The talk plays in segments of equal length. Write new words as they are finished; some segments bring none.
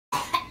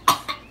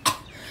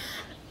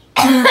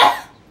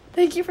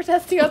Thank you for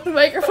testing out the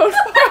microphone for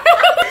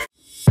us.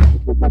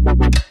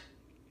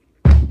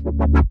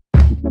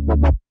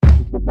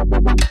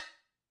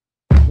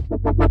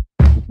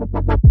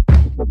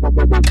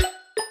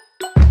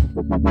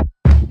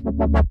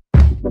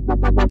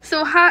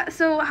 So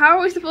how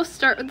are we supposed to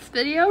start with this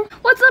video?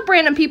 What's up,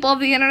 random people of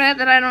the internet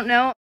that I don't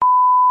know?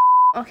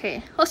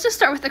 Okay, let's just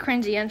start with the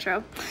cringy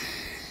intro.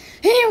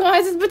 Hey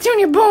guys, it's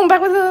Petunia Boom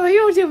back with another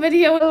YouTube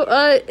video.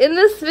 In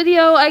this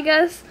video, I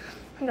guess,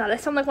 oh God, I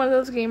sound like one of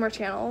those gamer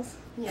channels.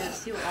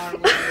 Yes, you are one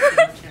of those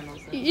gamer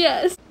channels.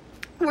 Yes.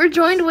 We're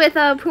joined with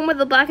Puma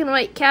the Black and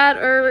White Cat,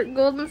 or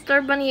Golden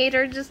Star Bunny 8,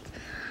 or just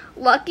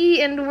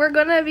Lucky, and we're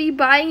gonna be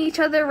buying each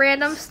other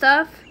random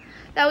stuff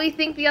that we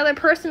think the other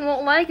person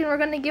won't like, and we're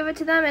gonna give it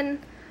to them, and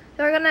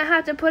they're gonna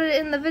have to put it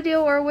in the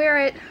video or wear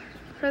it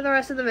for the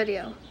rest of the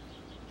video.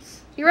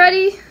 You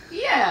ready?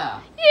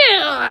 Yeah.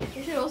 Yeah.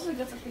 We should also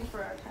get something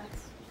for our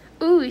pets.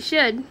 Ooh, we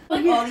should.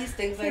 Like all these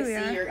things I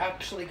see you're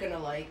actually gonna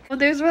like. Well,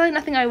 there's really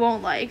nothing I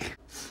won't like.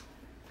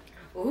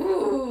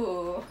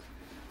 Ooh.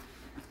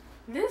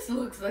 This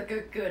looks like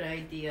a good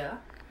idea.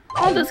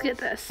 I'll just get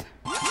this.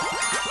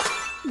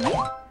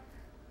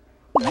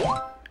 And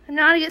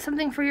now to get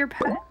something for your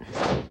pet.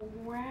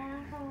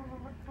 Wow,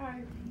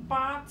 I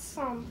bought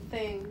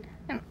something.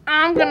 And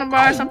I'm gonna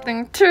buy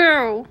something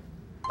too.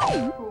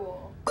 Cool.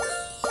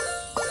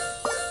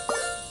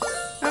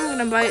 I'm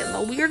gonna buy it in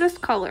the weirdest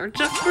color,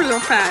 just for your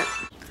pet.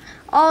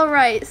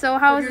 Alright, so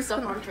how is this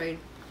stuff on trade?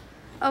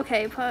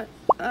 Okay, put,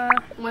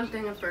 One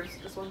thing at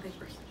first, just one thing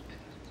first.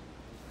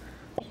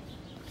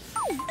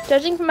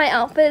 Judging from my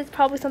outfit, it's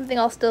probably something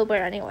I'll still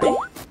wear anyway.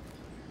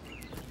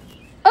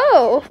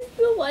 Oh!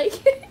 You like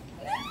it?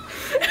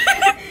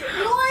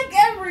 You like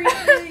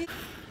everything!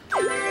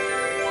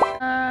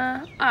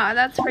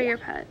 That's for your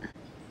pet.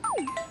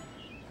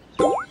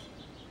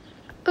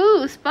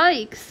 Ooh,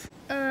 spikes.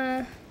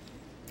 You're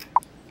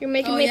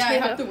making me I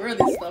have to wear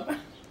this stuff.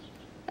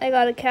 I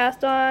got a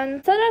cast on.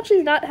 That actually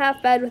is not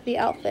half bad with the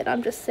outfit,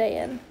 I'm just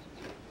saying.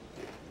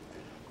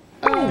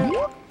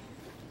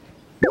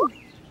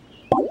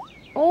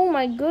 Oh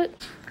my good.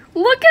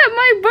 Look at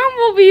my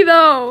bumblebee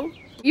though!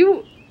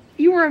 You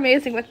were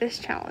amazing with this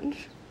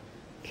challenge.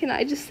 Can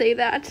I just say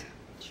that?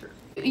 Sure.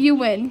 You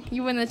win.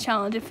 You win the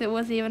challenge if it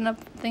was even a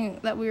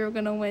thing that we were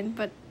gonna win,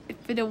 but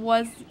if it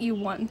was, you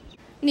won.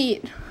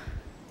 Neat.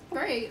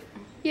 Great.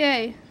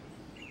 Yay.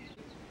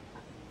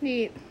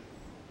 Neat.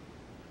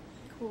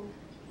 Cool.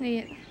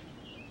 Neat.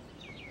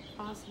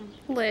 Awesome.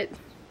 Lit.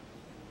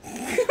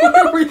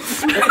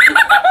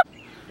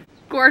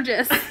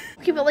 Gorgeous.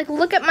 Okay, but like,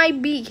 look at my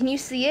bee. Can you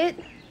see it?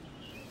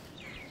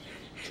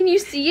 Can you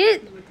see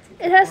it?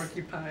 It has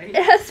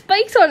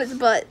spikes on its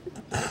butt.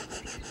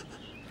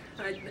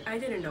 I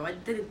didn't know. I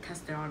didn't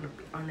test it on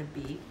a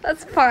bee.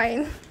 That's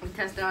fine. I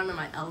tested it on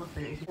my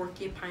elephant.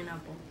 Porky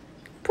pineapple.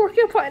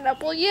 Porky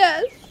pineapple,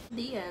 yes.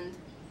 The end.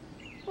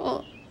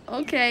 Well,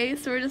 okay,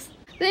 so we're just...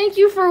 Thank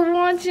you for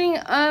watching,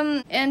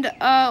 and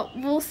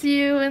we'll see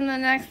you in the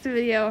next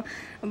video.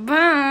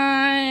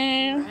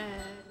 Bye!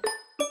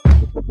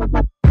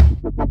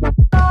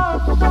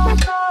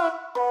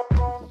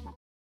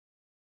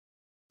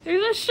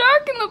 There's a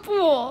shark in the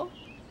pool!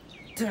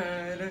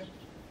 Da-da.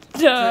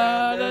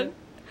 Da-da.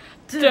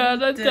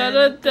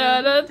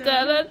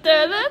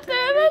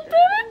 Da-da-da-da-da-da-da-da-da-da-da-da.